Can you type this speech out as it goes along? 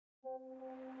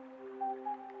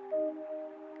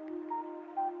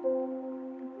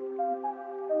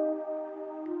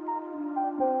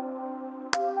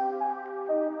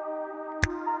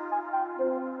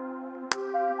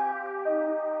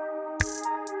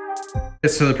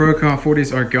So the Procon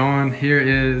 40s are gone. Here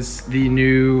is the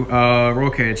new roll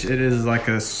cage. It is like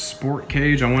a sport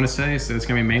cage, I want to say. So it's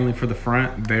gonna be mainly for the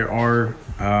front. There are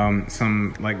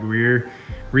some like rear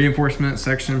reinforcement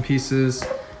section pieces.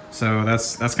 So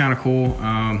that's kind of cool.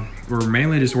 We're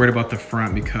mainly just worried about the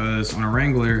front because on a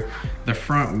Wrangler, the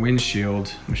front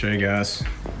windshield, let me show you guys.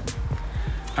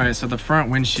 All right, so the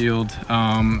front windshield,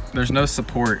 there's no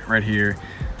support right here.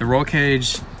 The roll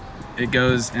cage, it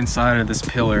goes inside of this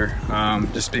pillar.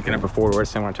 Just speaking of before, we're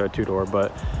similar to a two-door,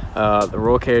 but the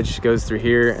roll cage goes through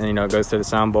here, and it goes through the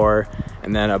sound bar,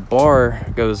 and then a bar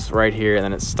goes right here, and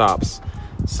then it stops.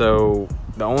 So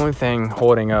the only thing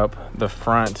holding up the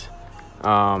front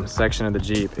section of the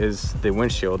Jeep is the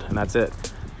windshield, and that's it.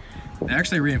 They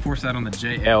actually reinforced that on the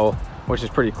JL, which is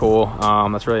pretty cool.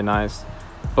 That's really nice.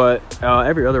 But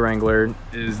every other Wrangler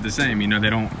is the same. They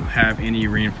don't have any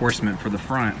reinforcement for the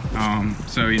front.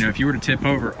 So if you were to tip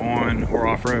over on or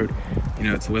off-road,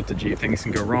 it's a lifted Jeep, things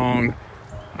can go wrong.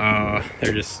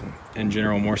 They're just in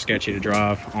general more sketchy to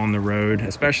drive on the road,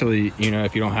 especially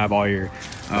if you don't have all your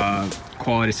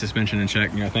quality suspension in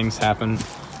check. Things happen.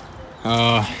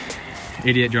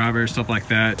 Idiot drivers, stuff like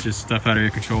that, just stuff out of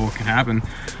your control can happen.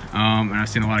 And I've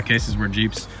seen a lot of cases where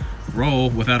Jeeps roll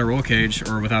without a roll cage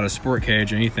or without a sport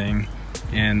cage or anything,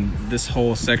 and this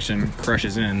whole section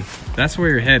crushes in. That's where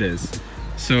your head is.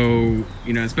 So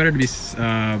it's better to be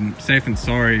safe than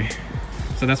sorry.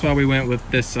 So that's why we went with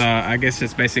this. I guess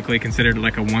it's basically considered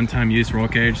like a one-time use roll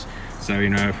cage. So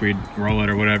if we roll it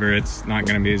or whatever, it's not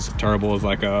going to be as terrible as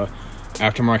like a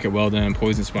aftermarket Warden,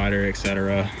 poison spider,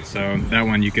 etc. So that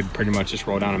one you could pretty much just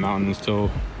roll down a mountain and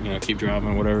still keep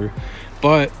driving, whatever.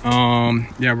 But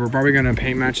yeah, we're probably going to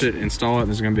paint match it, install it.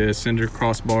 There's going to be a cinder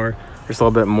crossbar, just a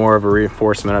little bit more of a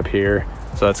reinforcement up here,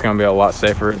 so that's going to be a lot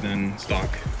safer than stock,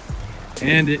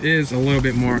 and it is a little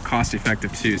bit more cost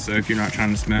effective too. So if you're not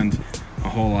trying to spend a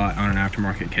whole lot on an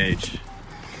aftermarket cage.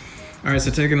 All right,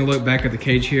 so taking a look back at the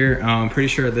cage here, I'm pretty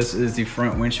sure this is the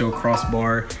front windshield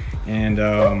crossbar, and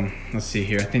let's see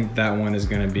here, I think that one is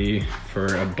going to be for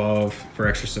above for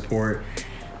extra support.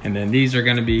 And then these are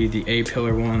going to be the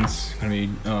A-pillar ones, going to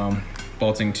be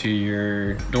bolting to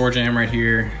your door jamb right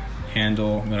here,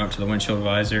 handle, going up to the windshield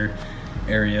visor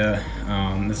area.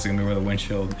 This is going to be where the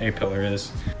windshield A-pillar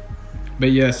is.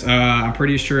 But yes, I'm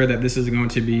pretty sure that this is going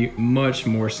to be much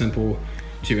more simple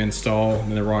to install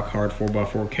than the rock hard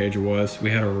 4x4 cage was. We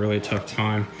had a really tough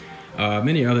time.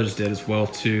 Many others did as well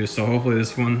too, so hopefully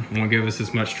this one won't give us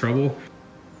as much trouble.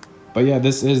 But yeah,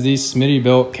 this is the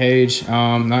SmittyBilt cage.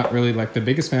 Not really like the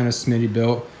biggest fan of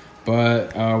SmittyBilt,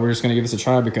 but we're just gonna give this a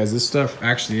try because this stuff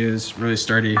actually is really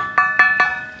sturdy.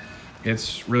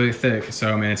 It's really thick,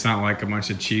 so I mean, it's not like a bunch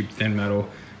of cheap thin metal.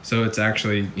 So it's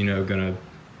actually, gonna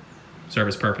serve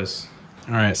its purpose.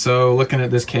 All right, so looking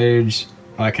at this cage,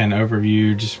 like an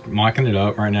overview, just mocking it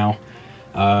up right now.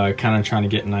 Kind of trying to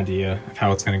get an idea of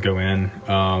how it's gonna go in.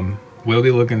 We'll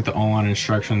be looking at the online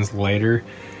instructions later.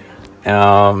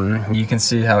 You can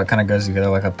see how it kind of goes together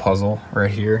like a puzzle right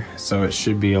here, so it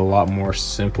should be a lot more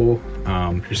simple.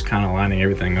 Just kind of lining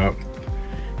everything up.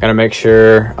 Gotta make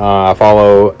sure I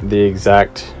follow the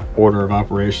exact order of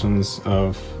operations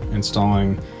of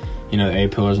installing the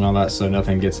A-pillars and all that, so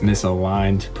nothing gets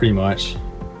misaligned pretty much.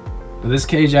 But this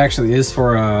cage actually is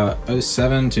for a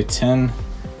 07 to 10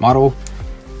 model.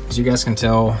 As you guys can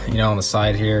tell, on the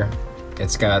side here,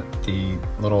 it's got the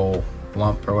little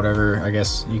lump or whatever I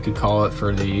guess you could call it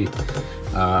for the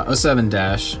 07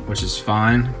 dash, which is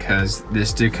fine because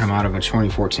this did come out of a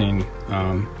 2014.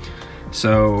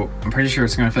 So I'm pretty sure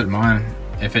it's gonna fit mine.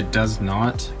 If it does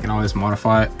not, I can always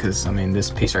modify it because I mean this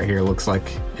piece right here looks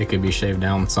like it could be shaved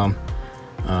down some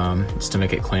just to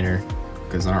make it cleaner,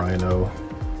 because I don't really know.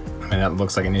 I mean, that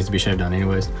looks like it needs to be shaved down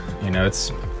anyways.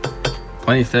 It's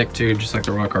plenty thick too, just like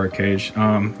the rock hard cage. The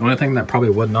only thing that probably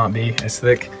would not be as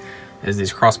thick is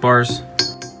these crossbars.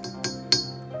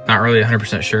 Not really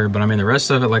 100% sure, but I mean the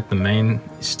rest of it, like the main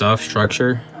stuff,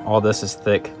 structure, all this is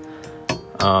thick.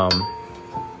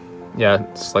 Yeah,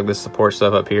 it's like this support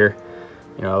stuff up here.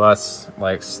 That's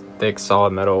like thick,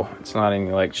 solid metal. It's not any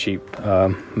like cheap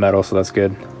metal, so that's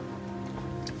good.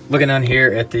 Looking down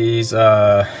here at these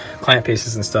clamp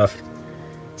pieces and stuff,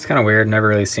 it's kind of weird. Never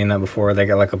really seen that before. They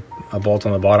got like a bolt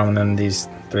on the bottom, and then these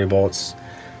 3 bolts.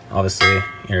 Obviously,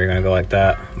 you're gonna go like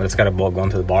that, but it's got a bolt going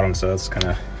to the bottom, so that's kind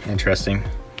of interesting.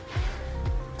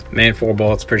 Main 4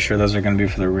 bolts, pretty sure those are gonna be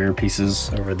for the rear pieces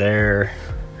over there.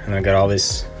 And I got all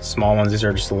these small ones. These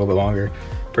are just a little bit longer.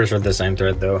 Pretty sure the same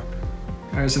thread though.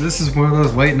 All right, so this is one of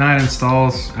those late night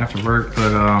installs after work,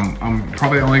 but I'm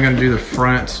probably only gonna do the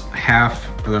front half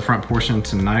or the front portion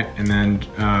tonight, and then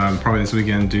probably this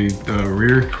weekend do the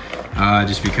rear.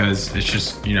 just because it's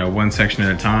just, you know, one section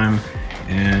at a time.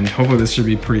 And hopefully this should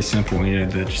be pretty simple. You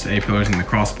know, just the A-pillars and the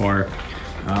crossbar.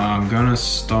 I'm gonna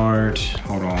start,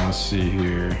 hold on, let's see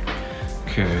here.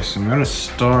 Okay, so I'm gonna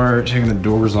start taking the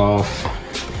doors off,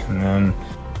 and then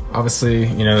obviously,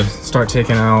 you know, start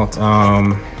taking out,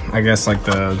 I guess like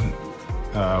the,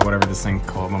 whatever this thing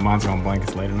called, my mind's going blank,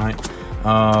 it's late at night.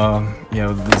 You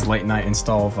know, these late night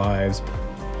install vibes.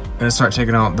 I'm gonna start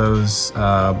taking out those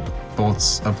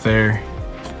bolts up there,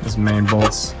 those main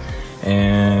bolts,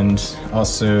 and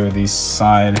also these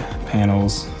side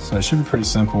panels. So it should be pretty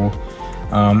simple.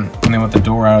 And then with the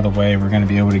door out of the way, we're gonna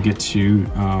be able to get to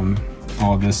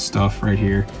all this stuff right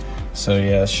here. So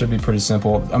yeah, it should be pretty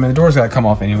simple. I mean, the door's gotta come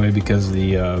off anyway because of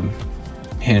the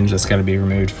hinge that's gotta be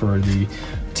removed for the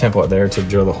template there to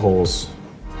drill the holes.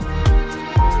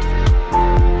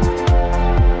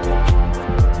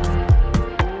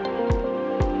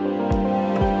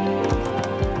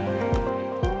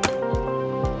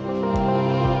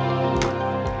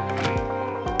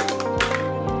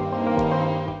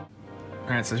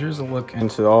 Alright, so here's a look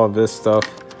into all of this stuff.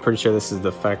 Pretty sure this is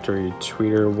the factory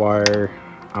tweeter wire.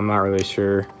 I'm not really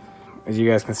sure. As you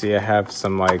guys can see, I have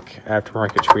some like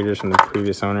aftermarket tweeters from the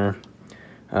previous owner.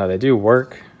 They do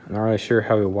work. I'm not really sure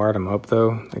how we wired them up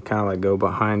though. They kind of like go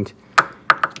behind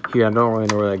here. I don't really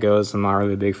know where that goes. I'm not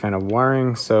really a big fan of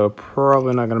wiring, so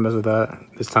probably not gonna mess with that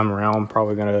this time around. I'm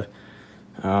probably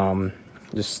gonna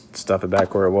just stuff it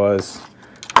back where it was.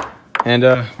 And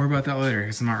worry about that later,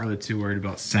 because I'm not really too worried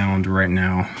about sound right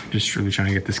now. Just really trying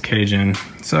to get this cage in.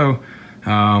 So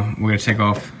we're gonna take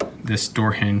off this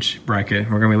door hinge bracket.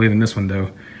 We're gonna be leaving this one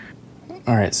though.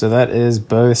 All right, so that is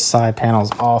both side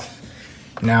panels off.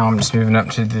 Now I'm just moving up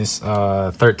to this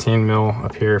 13 mil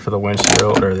up here for the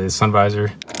windshield or the sun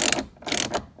visor.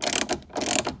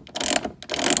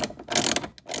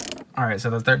 All right,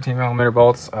 so those 13 millimeter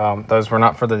bolts, those were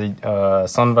not for the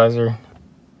sun visor.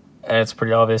 It's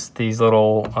pretty obvious these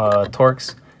little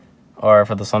Torx are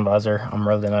for the sun visor. I'm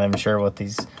really not even sure what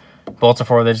these bolts are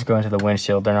for. They just go into the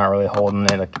windshield. They're not really holding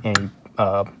any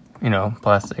you know,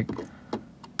 plastic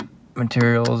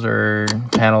materials or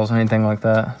panels or anything like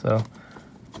that. So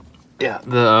yeah,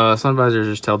 the sun visor is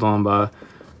just held on by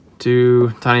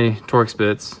two tiny Torx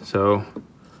bits. So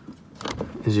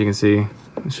as you can see,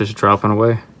 it's just dropping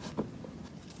away.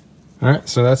 All right,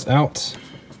 so that's out.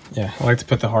 Yeah, I like to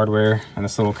put the hardware in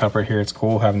this little cup right here. It's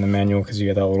cool having the manual because you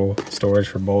get that little storage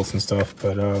for bolts and stuff.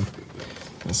 But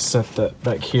let's set that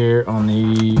back here on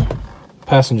the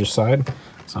passenger side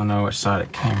so I know which side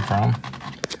it came from.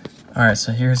 All right,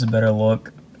 so here's a better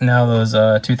look. Now those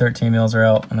two 13 mils are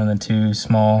out, and then the two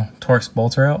small Torx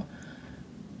bolts are out.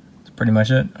 That's pretty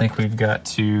much it. I think we've got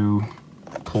to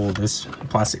pull this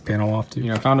plastic panel off too. You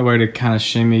know, I found a way to kind of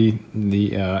shimmy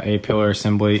the A-pillar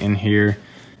assembly in here.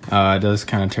 It does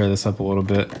kind of tear this up a little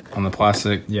bit on the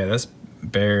plastic. Yeah, that's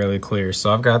barely clear.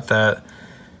 So I've got that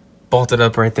bolted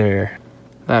up right there.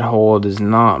 That hole does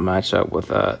not match up with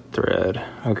that thread.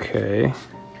 Okay.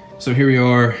 So here we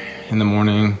are in the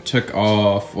morning. Took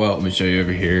off, well, let me show you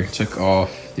over here. Took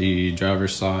off the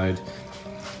driver's side,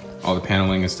 all the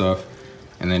paneling and stuff,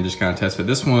 and then just kind of tested.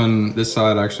 This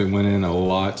side actually went in a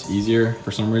lot easier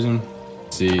for some reason.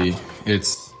 See,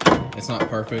 it's not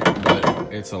perfect,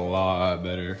 but it's a lot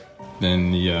better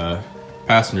than the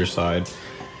passenger side.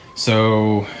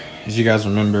 So as you guys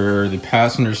remember, the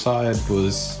passenger side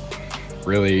was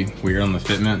really weird on the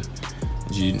fitment.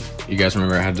 You guys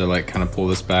remember I had to like kind of pull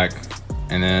this back,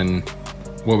 and then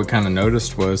what we kind of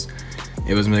noticed was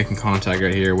it was making contact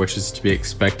right here, which is to be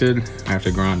expected. I have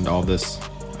to grind all this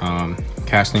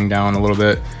casting down a little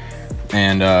bit.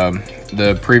 And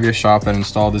the previous shop that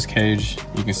installed this cage,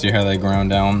 you can see how they ground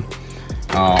down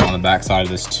on the back side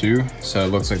of this too. So it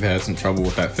looks like they had some trouble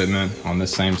with that fitment on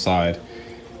this same side.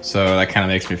 So that kind of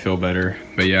makes me feel better.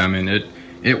 But yeah, I mean,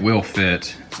 it will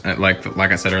fit. Like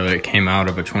I said earlier, it came out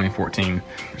of a 2014.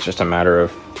 It's just a matter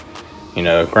of, you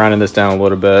know, grinding this down a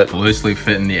little bit, loosely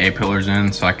fitting the A-pillars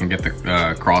in so I can get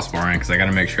the crossbar in, because I got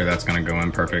to make sure that's going to go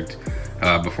in perfect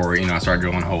before, you know, I start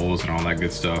drilling holes and all that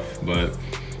good stuff. But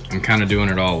I'm kind of doing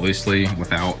it all loosely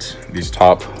without these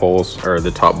top holes or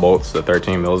the top bolts, the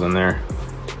 13 mils in there.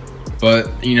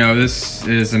 But, you know, this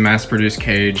is a mass-produced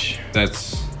cage.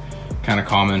 That's kind of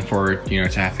common for, you know,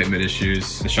 to have fitment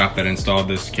issues. The shop that installed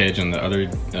this cage on the other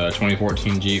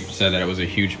 2014 Jeep said that it was a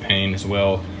huge pain as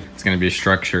well. It's going to be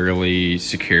structurally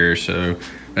secure, so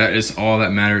that is all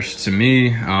that matters to me.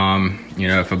 You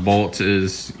know, if a bolt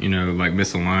is, you know, like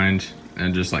misaligned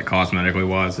and just like cosmetically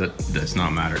wise, that does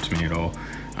not matter to me at all.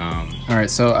 All right,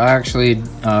 so I actually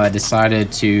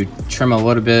decided to trim a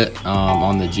little bit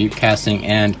on the Jeep casting,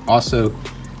 and also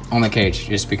on the cage,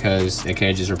 just because the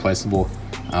cage is replaceable.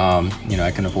 You know,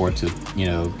 I can afford to, you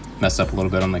know, mess up a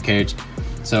little bit on the cage.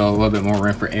 So a little bit more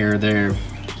room for air there.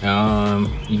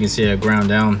 You can see I ground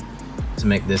down to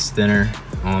make this thinner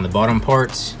on the bottom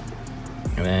parts,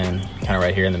 and then kind of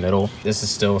right here in the middle. This is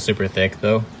still super thick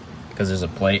though, because there's a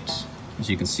plate, as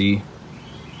you can see.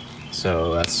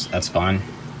 So that's fine.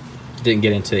 Didn't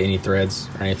get into any threads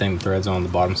or anything. The threads on the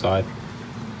bottom side.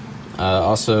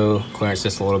 Also clearance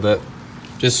just a little bit,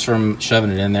 just from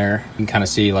shoving it in there. You can kind of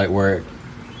see like where it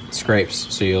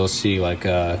scrapes, so you'll see like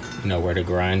you know, where to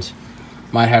grind.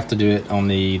 Might have to do it on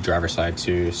the driver's side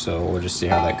too, so we'll just see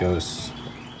how that goes.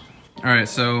 All right,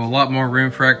 so a lot more room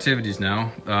for activities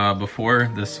now.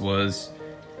 Before, this was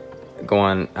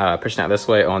going pushing out this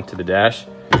way onto the dash.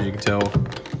 As you can tell,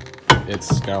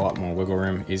 it's got a lot more wiggle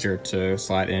room, easier to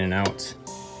slide in and out.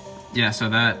 Yeah, so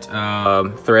that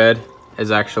thread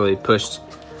is actually pushed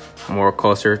more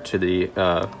closer to the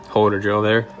hole to drill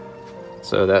there.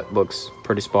 So that looks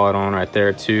pretty spot on right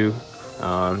there too.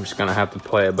 I'm just gonna have to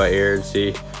play it by ear and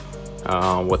see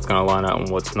what's gonna line up and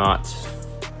what's not.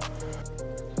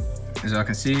 As y'all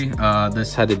can see,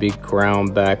 this had to be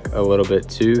ground back a little bit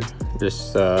too.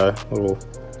 Just a little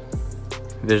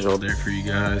visual there for you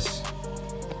guys.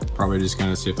 Probably just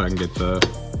gonna see if I can get the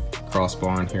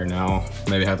crossbar in here now.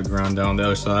 Maybe have to ground down the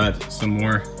other side some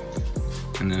more,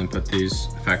 and then put these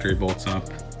factory bolts up.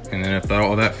 And then if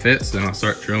all that fits, then I'll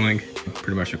start drilling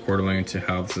pretty much accordingly to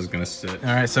how this is gonna sit.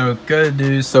 All right, so good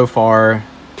news so far.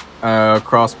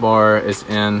 Crossbar is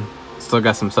in. Still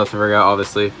got some stuff to figure out,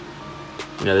 obviously.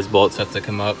 You know, this bolts have to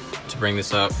come up to bring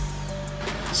this up.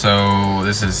 So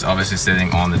this is obviously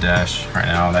sitting on the dash right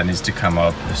now. That needs to come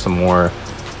up. There's some more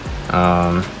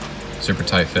super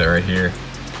tight fit right here.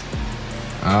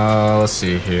 Let's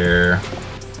see here.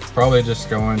 Probably just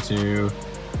going to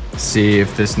see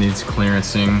if this needs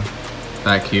clearancing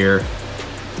back here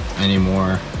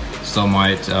anymore. Still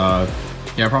might,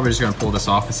 yeah, probably just gonna pull this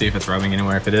off and see if it's rubbing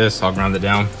anywhere. If it is, I'll ground it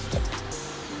down.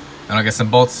 And I'll get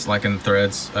some bolts like in the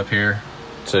threads up here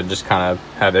to just kind of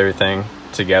have everything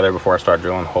together before I start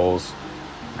drilling holes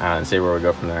and see where we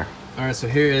go from there. All right, so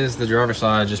here is the driver's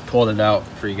side. I just pulled it out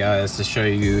for you guys to show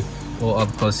you a little up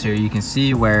close here. You can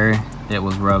see where it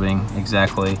was rubbing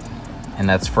exactly, and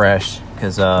that's fresh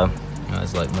because you know,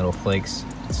 it's like metal flakes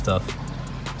and stuff.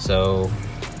 So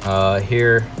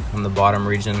here on the bottom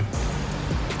region,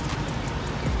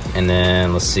 and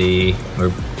then let's see,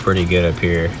 we're pretty good up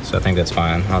here, so I think that's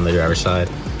fine on the driver's side.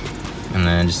 And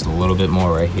then just a little bit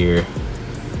more right here.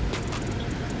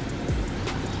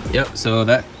 Yep, so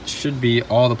that should be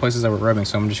all the places that we're rubbing.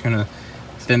 So I'm just gonna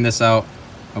thin this out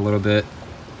a little bit,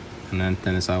 and then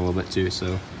thin this out a little bit too.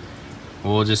 So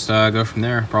we'll just go from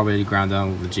there. Probably ground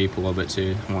down with the Jeep a little bit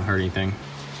too. Won't hurt anything.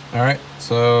 All right,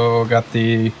 so got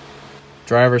the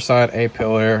driver's side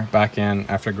A-pillar back in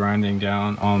after grinding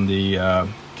down on the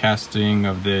casting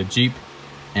of the Jeep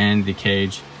and the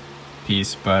cage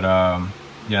piece. But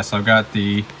yeah, so I've got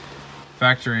the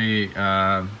factory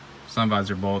sun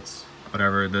visor bolts,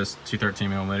 whatever, this 213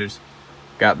 millimeters.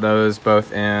 Got those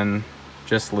both in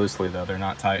just loosely though, they're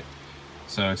not tight.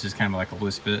 So it's just kind of like a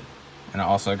loose fit. And I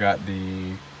also got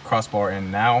the crossbar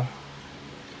in now.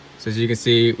 So as you can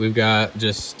see, we've got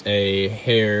just a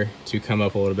hair to come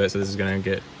up a little bit. So this is gonna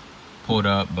get pulled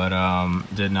up, but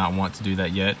did not want to do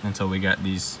that yet until we got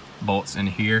these bolts in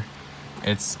here.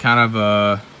 It's kind of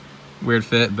a weird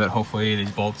fit, but hopefully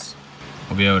these bolts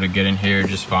will be able to get in here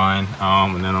just fine.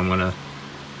 And then I'm gonna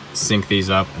sink these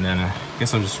up, and then I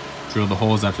guess I'll just drill the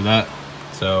holes after that.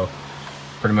 So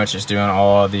pretty much just doing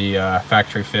all the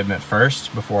factory fitment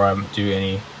first before I do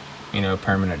any, you know,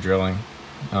 permanent drilling.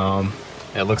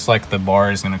 It looks like the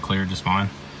bar is gonna clear just fine,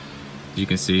 as you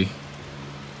can see.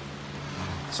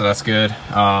 So that's good.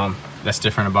 That's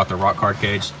different about the rock hard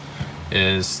cage,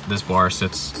 is this bar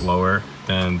sits lower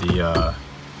than the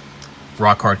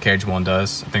rock hard cage one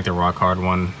does. I think the rock hard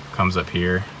one comes up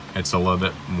here. It's a little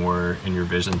bit more in your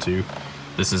vision too.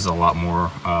 This is a lot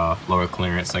more lower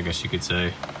clearance, I guess you could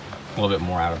say. A little bit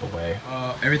more out of the way.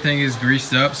 Everything is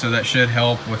greased up, so that should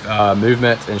help with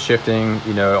movement and shifting,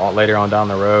 you know, later on down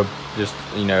the road. Just,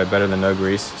 you know, better than no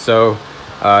grease. So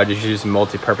just use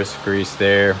multi-purpose grease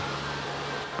there.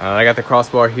 I got the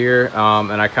crossbar here,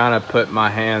 and I kind of put my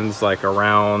hands like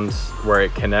around where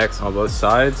it connects on both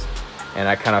sides, and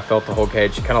I kind of felt the whole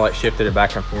cage, kind of like shifted it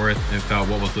back and forth and felt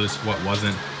what was loose, what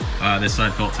wasn't. This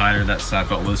side felt tighter, that side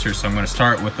felt looser. So I'm going to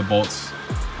start with the bolts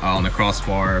on the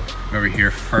crossbar over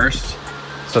here first,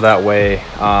 so that way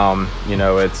you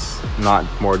know, it's not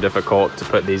more difficult to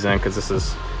put these in, because this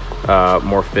is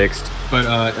more fixed. But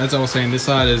as I was saying, this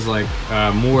side is like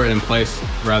more in place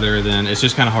rather than, it's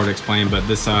just kind of hard to explain, but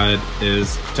this side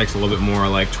takes a little bit more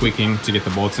like tweaking to get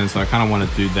the bolts in. So I kind of want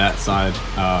to do that side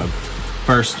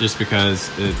first, just because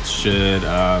it should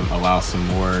allow some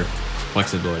more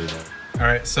flexibility there. All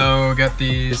right, so got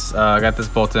these, got this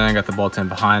bolt in, got the bolt in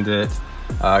behind it.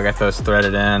 I got those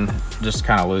threaded in just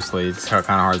kind of loosely. It's kind of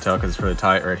hard to tell because it's really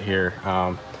tight right here.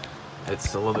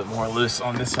 It's a little bit more loose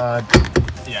on this side.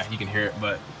 Yeah, you can hear it,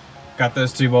 but got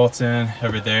those 2 bolts in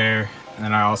over there. And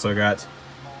then I also got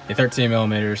a 13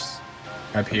 millimeters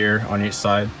up here on each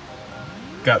side.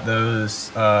 Got those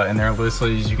in there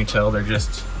loosely. As you can tell, they're just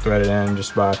threaded in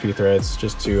just by a few threads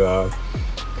just to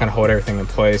kind of hold everything in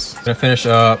place. I'm gonna finish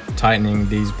up tightening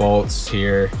these bolts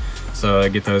here so I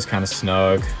get those kind of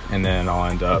snug, and then I'll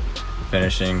end up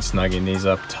finishing snugging these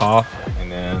up top,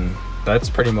 and then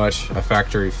that's pretty much a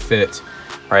factory fit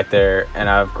right there. And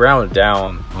I've ground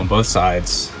down on both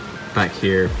sides back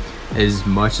here as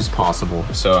much as possible.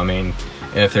 So I mean,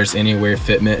 if there's any weird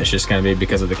fitment, it's just gonna be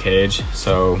because of the cage.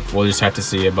 So we'll just have to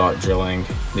see about drilling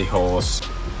the holes.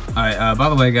 All right, by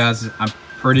the way guys, I'm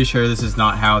pretty sure this is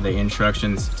not how the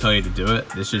instructions tell you to do it.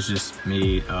 This is just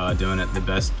me doing it the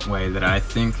best way that I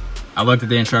think. I looked at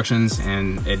the instructions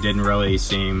and it didn't really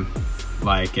seem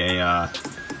like a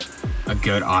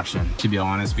good option, to be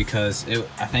honest, because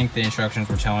I think the instructions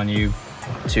were telling you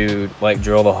to like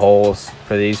drill the holes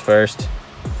for these first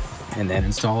and then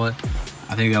install it.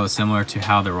 I think that was similar to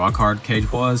how the rock hard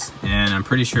cage was, and I'm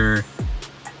pretty sure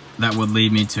that would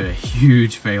lead me to a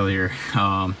huge failure,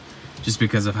 just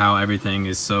because of how everything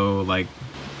is so like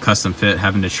custom fit,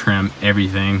 having to trim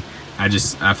everything. I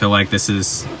feel like this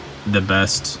is the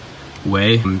best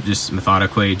way. I'm just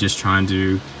methodically just trying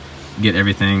to get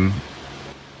everything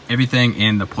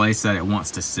in the place that it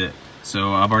wants to sit.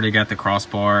 So I've already got the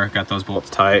crossbar, got those bolts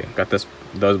tight, got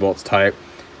those bolts tight.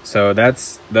 So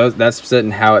that's sitting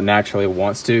how it naturally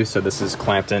wants to. So this is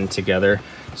clamped in together.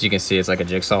 As you can see, it's like a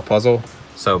jigsaw puzzle.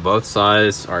 So both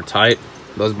sides are tight.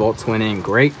 Those bolts went in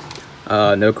great.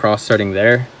 No cross threading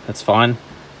there. That's fine.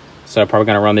 So I'm probably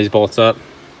gonna run those bolts up,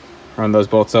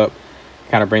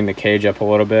 kind of bring the cage up a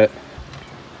little bit.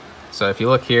 So if you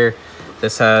look here,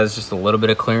 this has just a little bit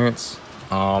of clearance.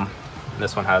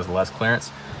 This one has less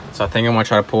clearance. So I think I'm gonna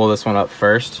try to pull this one up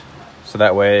first. So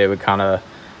that way it would kind of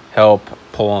help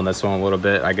pull on this one a little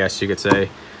bit, I guess you could say.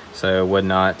 So it would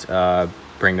not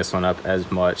bring this one up as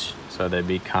much. So they'd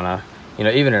be kind of, you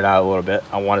know, even it out a little bit,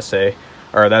 I want to say,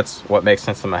 or that's what makes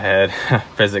sense in my head,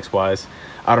 physics wise.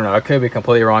 I don't know, I could be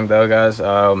completely wrong though, guys.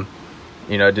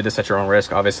 You know, do this at your own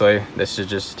risk, obviously. This is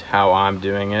just how I'm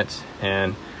doing it,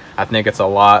 and I think it's a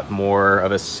lot more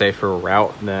of a safer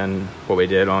route than what we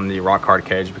did on the rock hard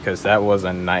cage, because that was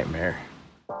a nightmare.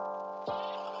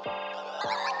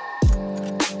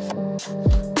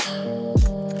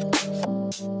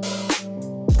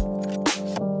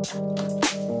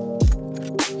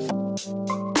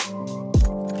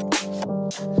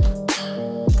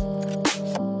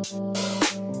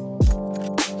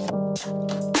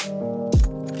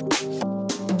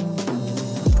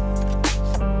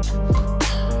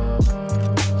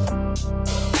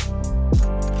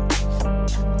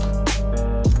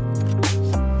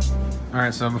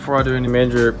 Alright, so before I do any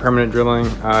major permanent drilling,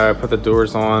 I put the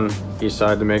doors on each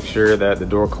side to make sure that the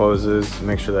door closes,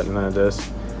 make sure that none of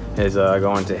this is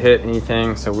going to hit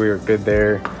anything. So we are good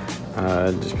there.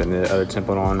 Just putting the other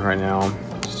template on right now,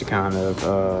 just to kind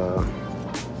of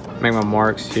make my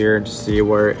marks here, just see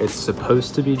where it's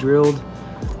supposed to be drilled.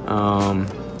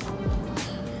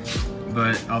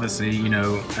 But obviously, you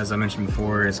know, as I mentioned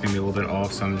before, it's gonna be a little bit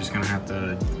off, so I'm just gonna have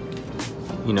to,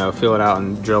 you know, feel it out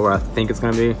and drill where I think it's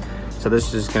gonna be. So this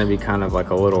is just gonna be kind of like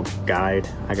a little guide,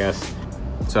 I guess.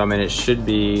 So I mean, it should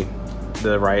be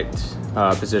the right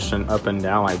position up and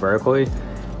down, like vertically.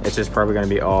 It's just probably gonna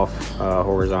be off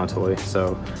horizontally.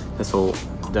 So this will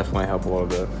definitely help a little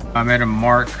bit. I made a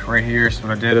mark right here. So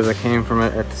what I did is I came from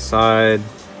it at the side.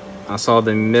 I saw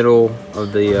the middle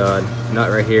of the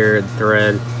nut right here, the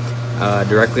thread,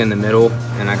 directly in the middle.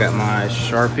 And I got my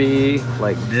Sharpie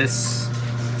like this.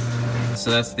 So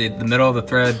that's the middle of the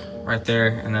thread right there,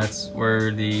 and that's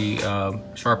where the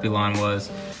Sharpie line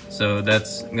was. So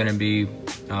that's gonna be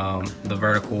the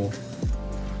vertical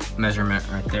measurement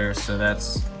right there. So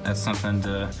that's something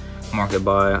to mark it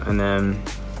by. And then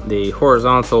the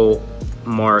horizontal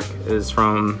mark is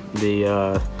from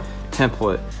the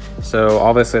template. So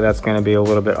obviously that's gonna be a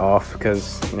little bit off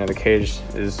because, you know, the cage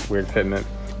is weird fitment.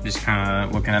 Just kind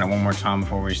of looking at it one more time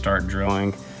before we start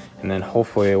drilling. And then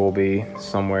hopefully it will be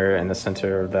somewhere in the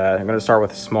center of that. I'm gonna start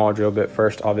with a small drill bit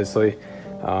first, obviously,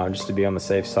 just to be on the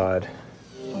safe side.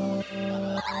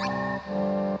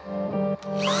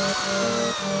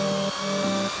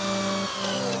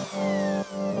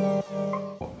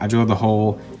 drilled the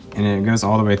hole, and it goes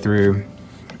all the way through,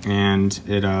 and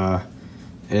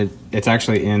it's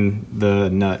actually in the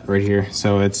nut right here.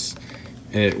 So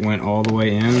it went all the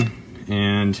way in,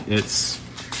 and it's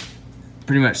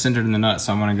pretty much centered in the nut.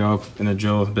 So I'm gonna go up in the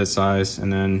drill bit size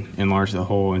and then enlarge the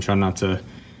hole and try not to.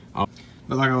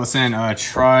 But like I was saying,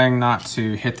 trying not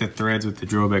to hit the threads with the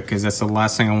drill bit, because that's the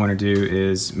last thing I want to do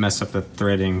is mess up the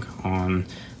threading on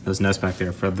those nuts back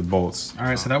there for the bolts. All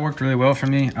right, so that worked really well for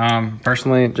me.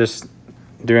 Personally, just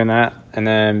doing that and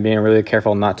then being really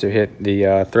careful not to hit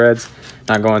the threads,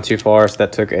 not going too far. So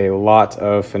that took a lot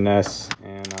of finesse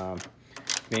and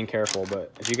being careful.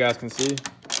 But if you guys can see,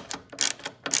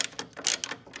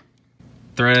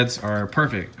 threads are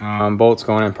perfect. Bolts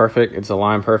going in perfect. It's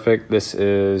aligned perfect. This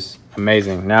is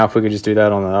amazing. Now if we could just do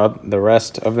that on the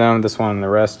rest of them, this one and the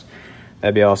rest,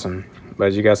 that'd be awesome. But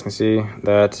as you guys can see,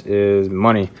 that is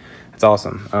money. It's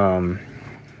awesome.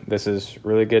 This is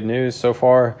really good news so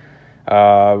far.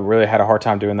 Really had a hard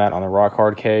time doing that on the rock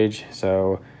hard cage.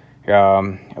 So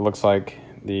it looks like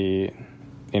the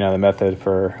method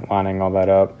for lining all that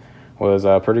up was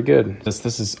pretty good.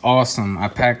 This is awesome. I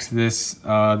packed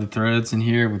the threads in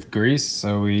here with grease,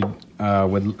 so we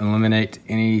would eliminate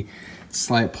any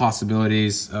slight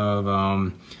possibilities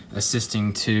of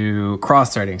assisting to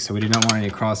cross threading. So we did not want any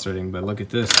cross threading, but look at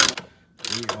this.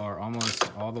 We are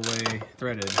almost all the way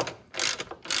threaded.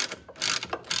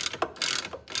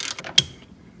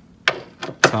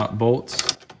 Top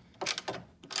bolts.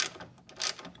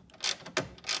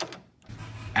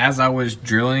 As I was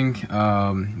drilling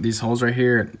these holes right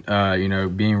here,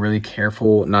 being really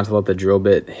careful not to let the drill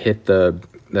bit hit the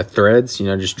threads,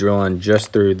 just drilling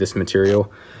just through this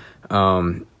material.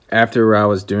 After I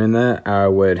was doing that, I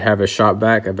would have a shop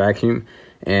vac, a vacuum,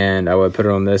 and I would put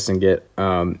it on this and get,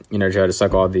 try to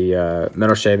suck all the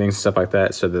metal shavings, stuff like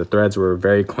that. So the threads were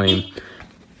very clean.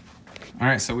 All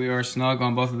right, so we are snug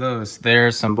on both of those.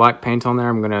 There's some black paint on there.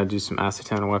 I'm gonna do some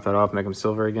acetone and wipe that off, make them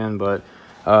silver again. But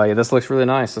yeah, this looks really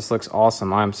nice. This looks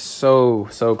awesome. I'm so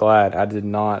glad I did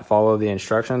not follow the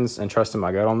instructions and trust in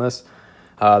my gut on this.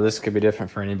 This could be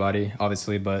different for anybody,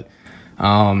 obviously, but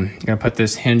I'm gonna put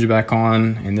this hinge back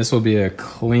on, and this will be a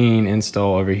clean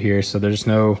install over here. So there's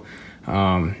no,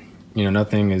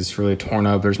 nothing is really torn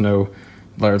up. There's no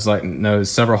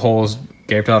several holes,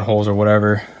 gaped out holes or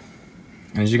whatever.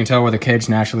 And as you can tell where the cage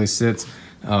naturally sits,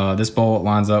 this bolt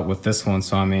lines up with this one.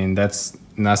 So I mean, that's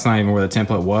not even where the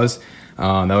template was.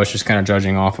 That was just kind of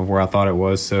judging off of where I thought it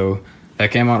was. So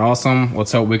that came out awesome.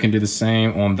 Let's hope we can do the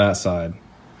same on that side.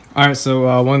 All right,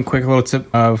 so one quick little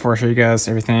tip before I show you guys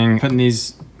everything. Putting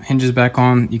these hinges back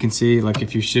on, you can see, like,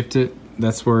 if you shift it,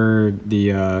 that's where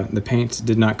the paint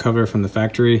did not cover from the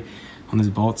factory on these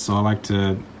bolts. So I like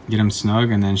to get them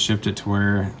snug and then shift it to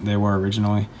where they were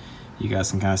originally. You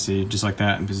guys can kind of see just like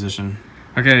that in position.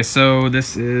 Okay, so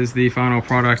this is the final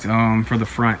product for the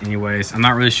front anyways. I'm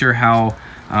not really sure how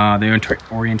the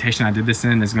orientation I did this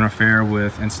in is going to fare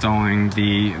with installing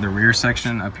the rear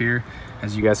section up here.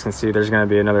 As you guys can see, there's going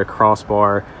to be another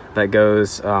crossbar that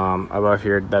goes above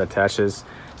here that attaches.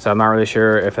 So I'm not really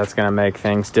sure if that's going to make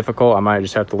things difficult. I might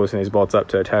just have to loosen these bolts up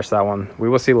to attach that one. We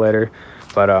will see later.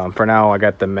 But for now, I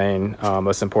got the main,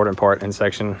 most important part in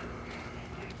section.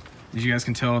 As you guys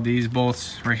can tell, these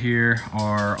bolts right here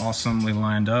are awesomely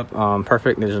lined up.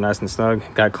 Perfect. These are nice and snug.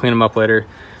 Got to clean them up later.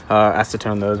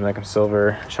 Acetone those, make them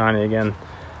silver, shiny again.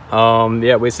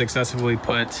 Yeah, we successfully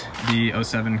put the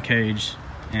 07 cage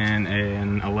in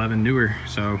an 11 newer,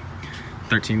 so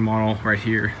 13 model right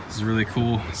here. This is really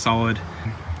cool, solid.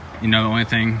 The only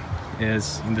thing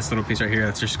is in this little piece right here,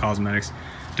 that's just cosmetics.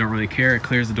 Don't really care. It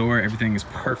clears the door. Everything is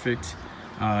perfect.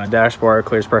 Dashboard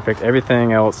clears perfect.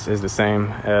 Everything else is the same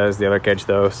as the other cage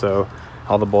though, so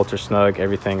all the bolts are snug.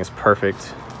 Everything is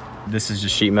perfect. This is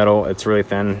just sheet metal. It's really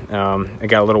thin. It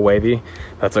got a little wavy.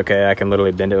 That's okay. I can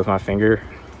literally bend it with my finger.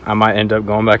 I might end up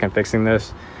going back and fixing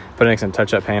this, putting some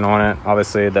touch-up paint on it,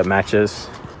 obviously, that matches.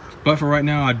 But for right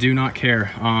now, I do not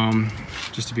care,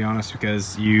 just to be honest,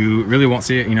 because you really won't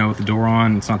see it, with the door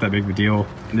on. It's not that big of a deal.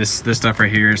 This stuff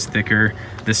right here is thicker.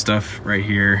 This stuff right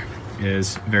here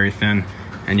is very thin,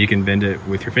 and you can bend it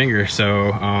with your finger. So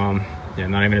yeah,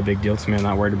 not even a big deal to me. I'm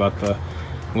not worried about the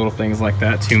little things like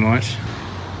that too much.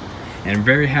 And I'm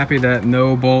very happy that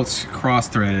no bolts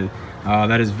cross-threaded.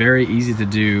 That is very easy to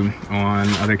do on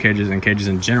other cages and cages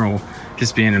in general.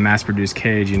 Just being a mass-produced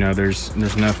cage, there's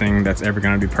nothing that's ever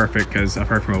going to be perfect, because I've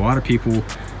heard from a lot of people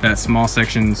that small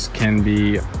sections can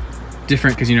be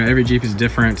different, because every Jeep is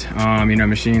different.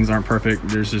 Machines aren't perfect.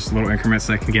 There's just little increments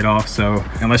that can get off. So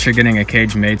unless you're getting a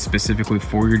cage made specifically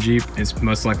for your Jeep, it's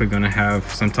most likely going to have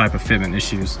some type of fitment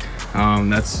issues.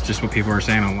 That's just what people are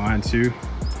saying online too.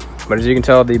 But as you can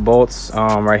tell, the bolts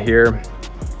right here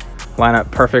line up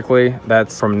perfectly.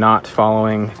 That's from not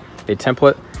following a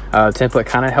template. Template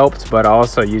kind of helped, but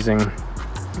also using,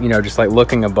 you know, just like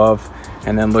looking above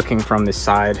and then looking from the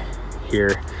side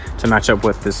here to match up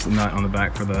with this nut on the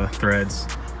back for the threads.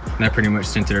 And that pretty much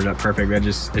centered it up perfect.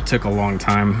 It took a long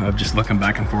time of just looking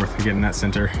back and forth and getting that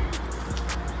center.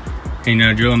 And, you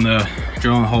know, drilling the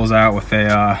holes out with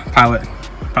a pilot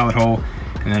hole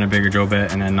and then a bigger drill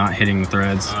bit, and then not hitting the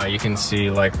threads. You can see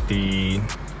like the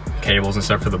cables and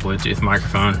stuff for the Bluetooth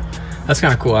microphone. That's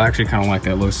kind of cool. I actually kind of like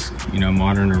that. It looks, you know,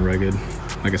 modern or rugged,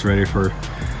 like it's ready for,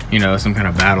 you know, some kind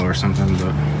of battle or something.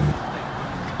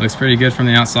 But looks pretty good from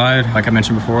the outside. Like I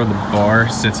mentioned before, the bar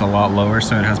sits a lot lower,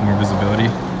 so it has more visibility.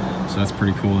 So that's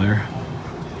pretty cool there.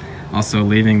 Also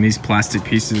leaving these plastic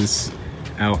pieces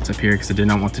out up here because I did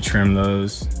not want to trim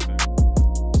those.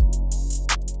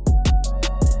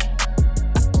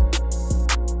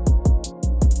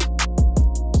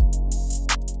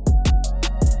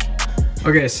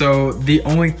 Okay, so the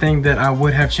only thing that I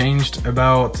would have changed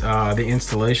about the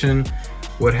installation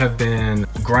would have been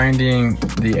grinding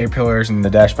the A-pillars and the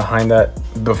dash behind that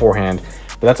beforehand.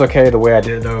 But that's okay the way I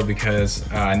did it though,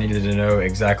 because I needed to know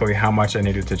exactly how much I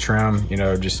needed to trim, you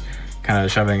know, just kind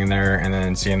of shoving in there and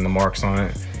then seeing the marks on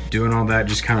it. Doing all that,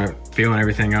 just kind of feeling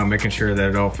everything out, making sure that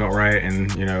it all felt right,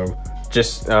 and, you know,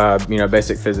 just, you know,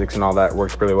 basic physics and all that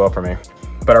worked really well for me.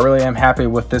 But I really am happy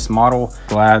with this model.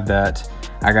 Glad that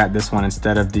I got this one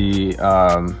instead of the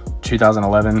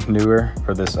 2011 newer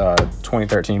for this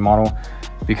 2013 model,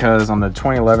 because on the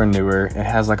 2011 newer, it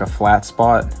has like a flat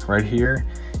spot right here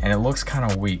and it looks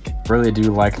kind of weak. Really do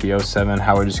like the 07,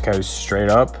 how it just goes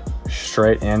straight up,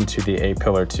 straight into the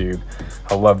A-pillar tube.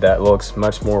 I love that. It looks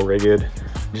much more rigged. It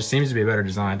just seems to be better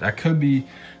designed. I could be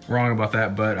wrong about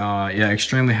that, but yeah,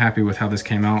 extremely happy with how this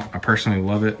came out. I personally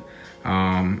love it.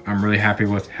 I'm really happy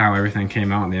with how everything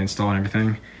came out and the install and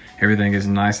everything. Everything is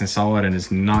nice and solid and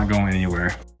is not going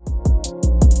anywhere.